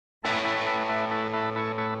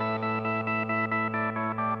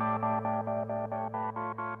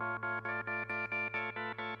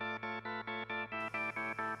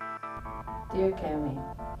Dear Cami,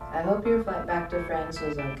 I hope your flight back to France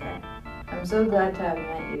was okay. I'm so glad to have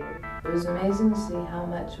met you. It was amazing to see how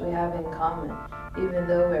much we have in common, even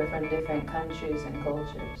though we're from different countries and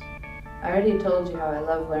cultures. I already told you how I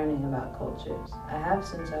love learning about cultures. I have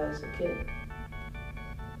since I was a kid.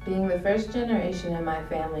 Being the first generation in my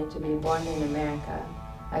family to be born in America,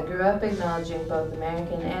 I grew up acknowledging both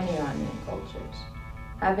American and Iranian cultures.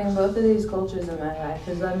 Having both of these cultures in my life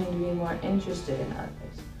has led me to be more interested in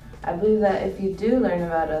others. I believe that if you do learn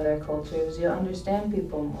about other cultures, you'll understand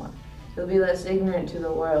people more. You'll be less ignorant to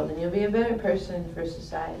the world, and you'll be a better person for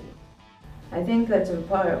society. I think that's in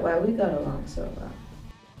part why we got along so well.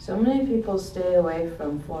 So many people stay away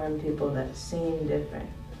from foreign people that seem different.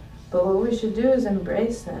 But what we should do is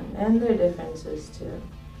embrace them and their differences too.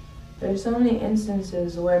 There are so many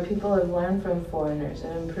instances where people have learned from foreigners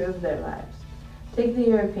and improved their lives. Take the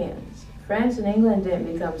Europeans. France and England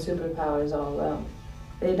didn't become superpowers all alone.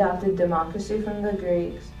 They adopted democracy from the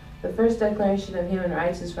Greeks, the first declaration of human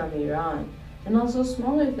rights is from Iran, and also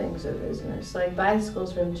smaller things of business, like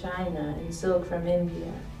bicycles from China and silk from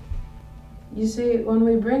India. You see, when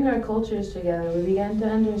we bring our cultures together, we begin to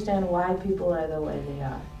understand why people are the way they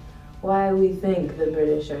are, why we think the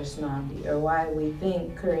British are snobby, or why we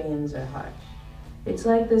think Koreans are harsh. It's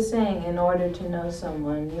like the saying, in order to know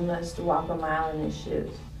someone, you must walk a mile in his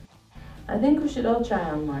shoes. I think we should all try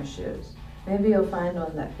on more shoes. Maybe you'll find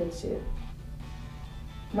one that fits you.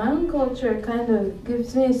 My own culture kind of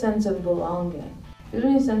gives me a sense of belonging, gives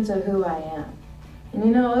me a sense of who I am. And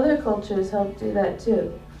you know, other cultures help do that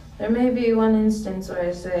too. There may be one instance where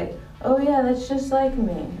I say, oh yeah, that's just like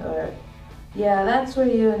me, or yeah, that's where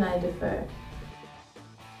you and I differ.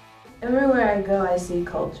 Everywhere I go, I see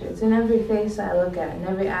culture. It's in every face I look at and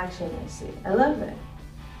every action I see. I love it.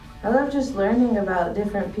 I love just learning about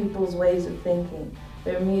different people's ways of thinking,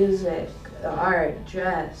 their music, art,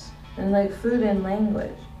 dress, and like food and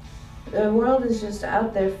language. The world is just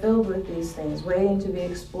out there filled with these things, waiting to be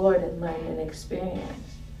explored and learned and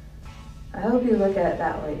experienced. I hope you look at it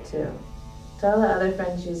that way too. Tell the other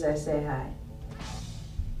Frenchies I say hi.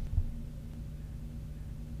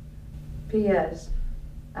 P.S.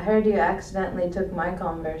 I heard you accidentally took my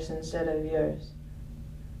Converse instead of yours.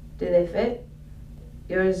 Do they fit?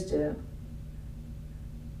 Yours do.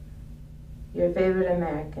 Your favorite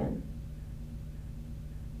American,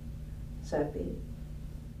 SepeedE.